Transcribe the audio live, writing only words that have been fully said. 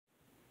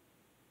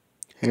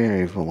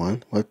Hey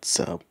everyone, what's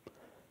up?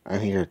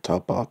 I'm here to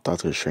talk about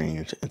Doctor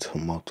Strange into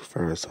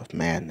Multiverse of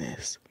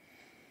Madness.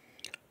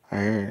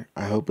 I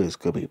hope it's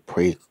gonna be a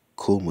pretty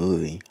cool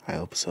movie. I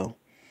hope so.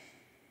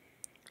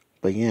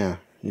 But yeah,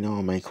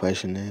 my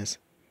question is,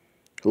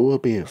 who will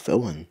be a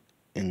villain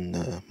in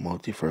the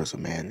Multiverse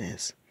of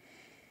Madness?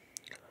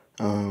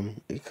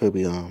 It could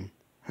be how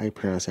you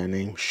pronounce that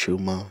name?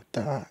 Shuma,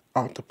 the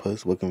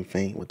octopus looking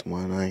thing with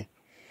one eye,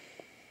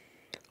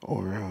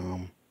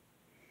 or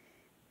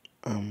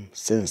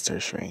Sinister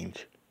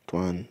Strange, the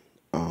one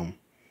who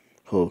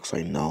looks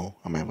like No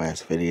on my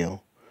last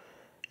video,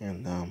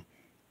 and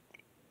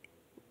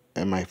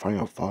my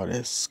final thought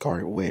is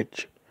Scarlet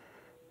Witch.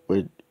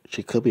 Which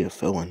she could be a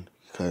villain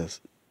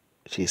because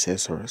she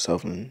says so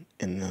herself in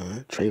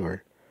the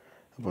trailer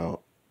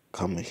about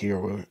becoming a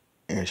hero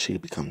and she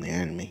become the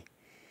enemy.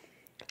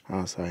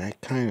 I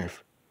kind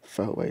of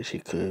felt like she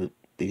could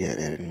be an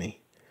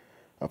enemy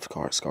of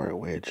Scarlet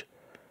Witch,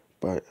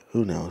 but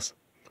who knows?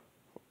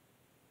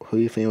 Who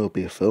do you think will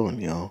be a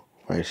villain, y'all?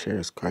 Right, share,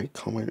 subscribe,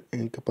 comment,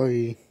 and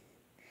goodbye.